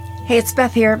Hey, it's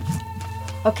Beth here.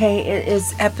 Okay, it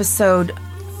is episode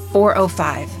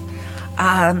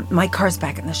 405. My car's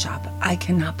back in the shop. I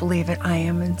cannot believe it. I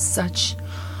am in such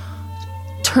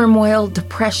turmoil,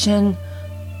 depression,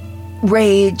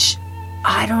 rage.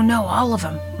 I don't know, all of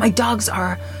them. My dogs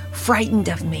are frightened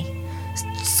of me.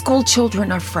 School children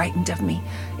are frightened of me.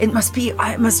 It must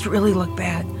really look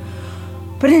bad.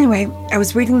 But anyway, I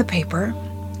was reading the paper,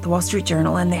 the Wall Street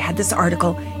Journal, and they had this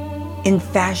article, "In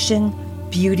fashion,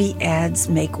 beauty ads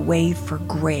make way for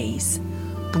grays,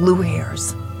 blue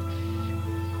hairs."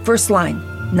 First line,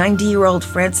 90-year-old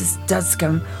Frances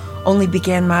Duscum only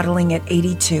began modeling at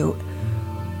 82.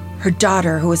 Her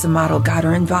daughter, who is a model, got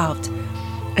her involved.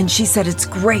 And she said it's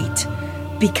great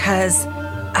because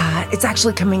it's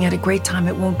actually coming at a great time.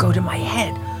 It won't go to my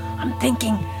head. I'm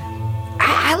thinking,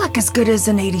 I look as good as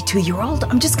an 82-year-old.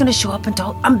 I'm just going to show up and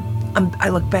tell I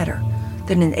look better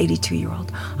than an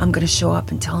 82-year-old. I'm going to show up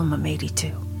and tell him I'm 82.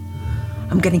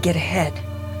 I'm going to get ahead.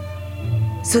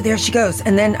 So there she goes.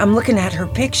 And then I'm looking at her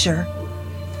picture.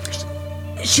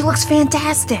 She looks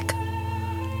fantastic.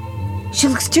 She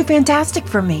looks too fantastic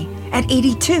for me at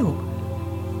 82.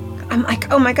 I'm like,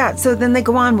 oh my God. So then they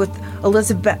go on with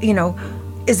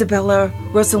Isabella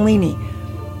Rossellini.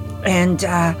 And,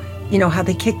 how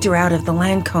they kicked her out of the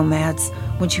Lancome ads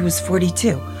when she was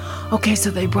 42. Okay, so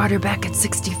they brought her back at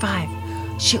 65.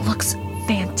 She looks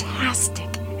fantastic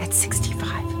at 65.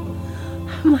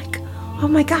 I'm like, oh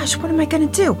my gosh, what am I going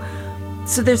to do?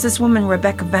 So there's this woman,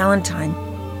 Rebecca Valentine.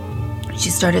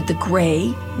 She started the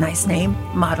Grey, nice name,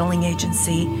 modeling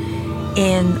agency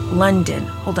in London.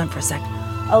 Hold on for a sec.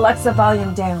 Alexa,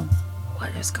 volume down.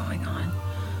 What is going on?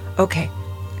 Okay,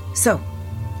 so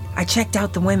I checked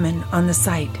out the women on the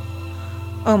site.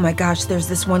 Oh my gosh, there's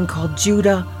this one called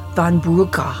Judah Von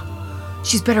Brucka.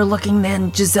 She's better looking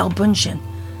than Giselle Bundchen.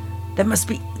 That must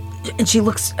be, and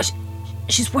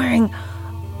she's wearing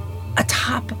a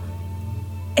top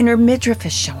and her midriff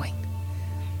is showing.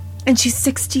 And she's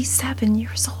 67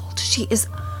 years old.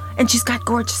 And she's got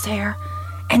gorgeous hair.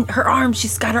 And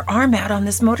she's got her arm out on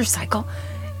this motorcycle.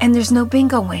 And there's no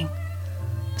bingo wing.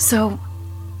 So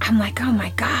I'm like, oh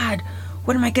my God,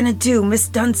 what am I going to do? Miss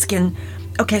Dunskin.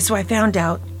 Okay, so I found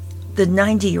out the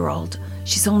 90-year-old,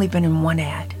 she's only been in one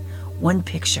ad, one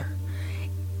picture.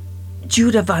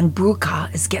 Judah Von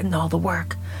Brucka is getting all the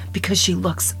work because she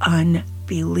looks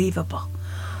unbelievable.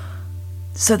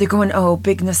 So they're going, oh,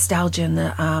 big nostalgia, and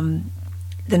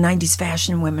the 90s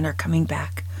fashion women are coming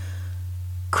back.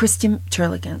 Christy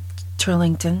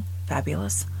Turlington,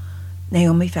 fabulous.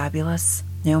 Naomi, fabulous.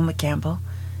 Naomi Campbell.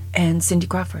 And Cindy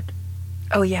Crawford.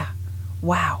 Oh, yeah.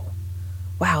 Wow,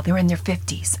 they're in their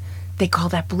 50s. They call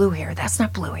that blue hair. That's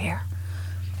not blue hair.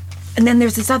 And then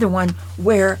there's this other one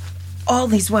where all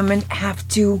these women have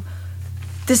to,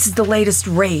 this is the latest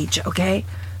rage, okay?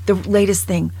 The latest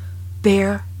thing,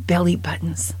 bare belly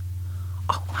buttons.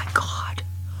 Oh my God,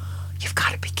 you've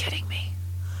got to be kidding me.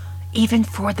 Even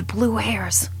for the blue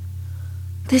hairs.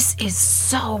 This is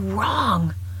so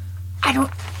wrong. I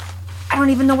don't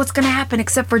even know what's going to happen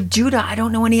except for Judah. I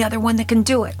don't know any other one that can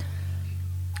do it.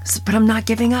 But I'm not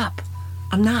giving up.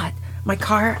 I'm not. My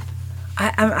car,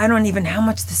 I don't even know how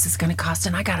much this is going to cost,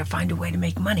 and I got to find a way to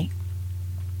make money.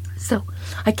 So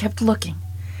I kept looking,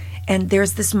 and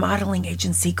there's this modeling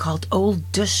agency called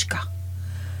Old Dushka.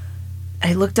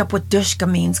 I looked up what Dushka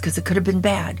means because it could have been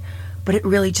bad, but it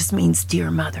really just means dear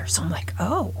mother. So I'm like,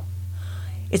 oh.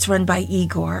 It's run by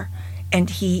Igor, and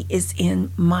he is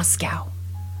in Moscow.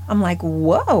 I'm like,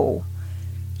 whoa.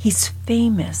 He's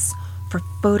famous for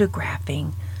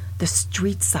photographing the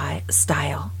street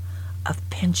style of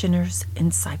pensioners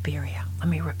in Siberia. Let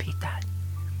me repeat that.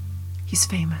 He's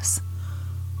famous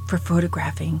for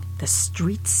photographing the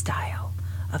street style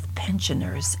of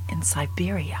pensioners in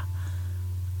Siberia.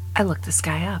 I looked this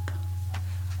guy up.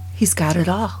 He's got it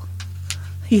all.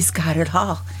 He's got it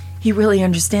all. He really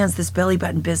understands this belly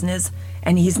button business,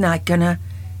 and he's not gonna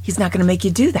make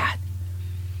you do that.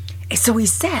 So he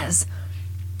says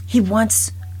he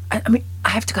wants, I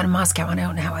have to go to Moscow, and I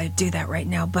don't know how I do that right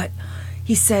now, but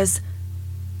he says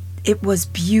it was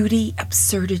beauty,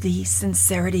 absurdity,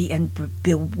 sincerity, and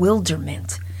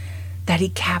bewilderment that he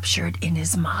captured in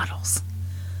his models.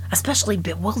 Especially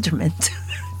bewilderment.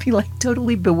 Be like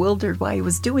totally bewildered why he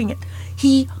was doing it.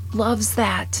 He loves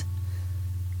that.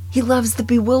 He loves the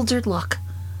bewildered look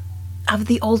of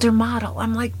the older model.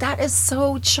 I'm like, that is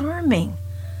so charming.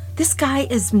 This guy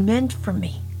is meant for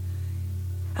me.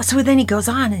 So then he goes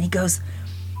on and he goes,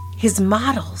 his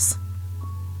models,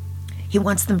 he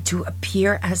wants them to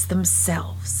appear as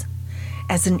themselves,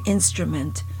 as an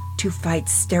instrument to fight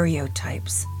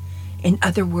stereotypes. In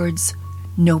other words,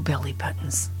 no belly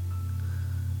buttons.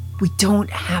 We don't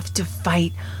have to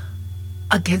fight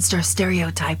against our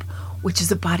stereotype, which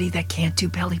is a body that can't do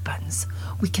belly buttons.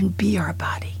 We can be our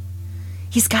body.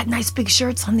 He's got nice big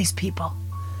shirts on these people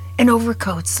and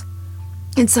overcoats.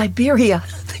 In Siberia,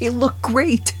 they look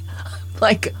great.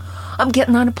 Like, I'm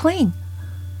getting on a plane.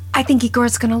 I think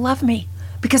Igor's gonna love me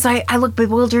because I look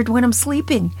bewildered when I'm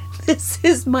sleeping. This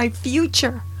is my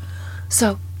future.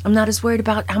 So I'm not as worried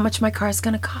about how much my car is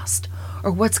gonna cost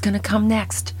or what's gonna come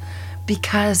next,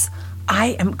 because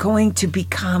I am going to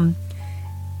become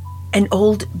an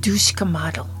old Dushka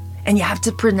model. And you have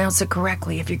to pronounce it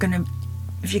correctly if you're gonna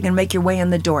make your way in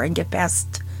the door and get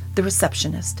past the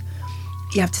receptionist.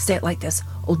 You have to say it like this: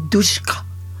 Oldushka,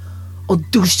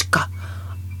 Oldushka.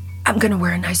 I'm gonna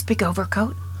wear a nice big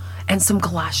overcoat and some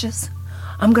galoshes.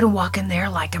 I'm gonna walk in there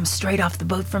like I'm straight off the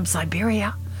boat from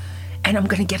Siberia, and I'm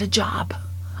gonna get a job.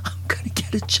 I'm gonna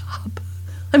get a job.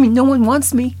 I mean, no one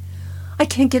wants me. I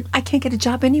can't get a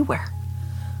job anywhere.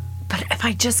 But if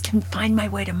I just can find my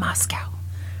way to Moscow.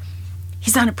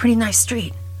 He's on a pretty nice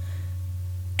street.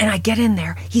 And I get in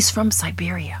there. He's from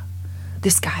Siberia.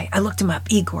 This guy, I looked him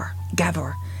up, Igor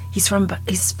Gavor. He's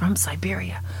from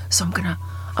Siberia. So I'm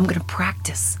gonna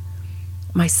practice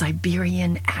my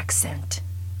Siberian accent.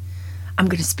 I'm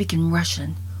gonna speak in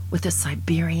Russian with a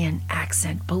Siberian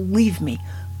accent. Believe me,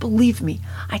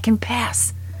 I can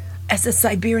pass as a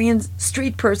Siberian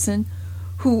street person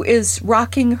who is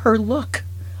rocking her look.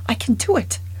 I can do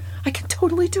it. I can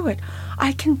totally do it.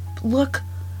 I can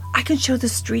show the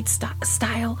street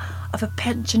style of a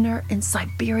pensioner in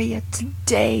Siberia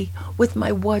today with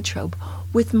my wardrobe,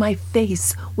 with my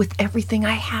face, with everything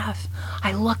I have.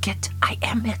 I look it. I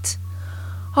am it.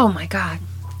 Oh my God.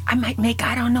 I might make,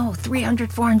 I don't know,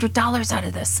 $300, $400 out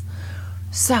of this.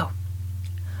 So,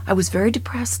 I was very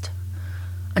depressed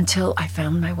until I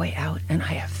found my way out, and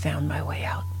I have found my way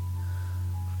out.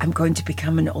 I'm going to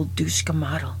become an old Dushka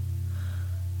model.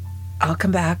 I'll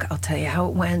come back. I'll tell you how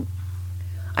it went.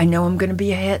 I know I'm going to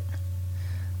be a hit.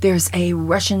 There's a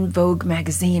Russian Vogue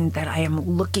magazine that I am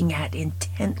looking at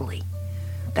intently.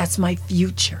 That's my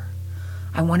future.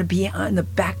 I want to be on the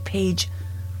back page.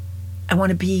 I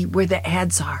want to be where the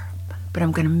ads are. But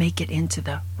I'm going to make it into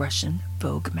the Russian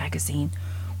Vogue magazine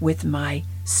with my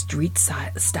street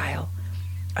style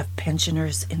of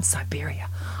pensioners in Siberia.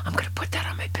 I'm going to put that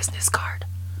on my business card.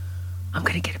 I'm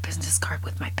going to get a business card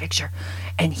with my picture.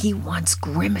 And he wants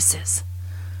grimaces.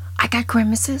 I got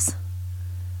grimaces.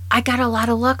 I got a lot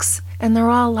of looks, and they're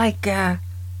all like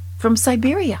from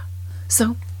Siberia.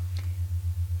 So,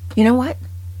 you know what?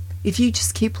 If you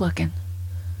just keep looking,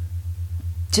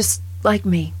 just like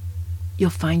me, you'll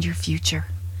find your future.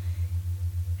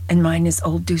 And mine is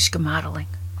old Dushka modeling.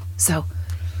 So,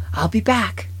 I'll be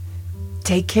back.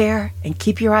 Take care and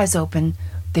keep your eyes open.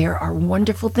 There are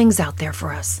wonderful things out there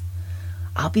for us.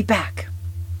 I'll be back.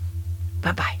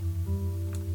 Bye-bye.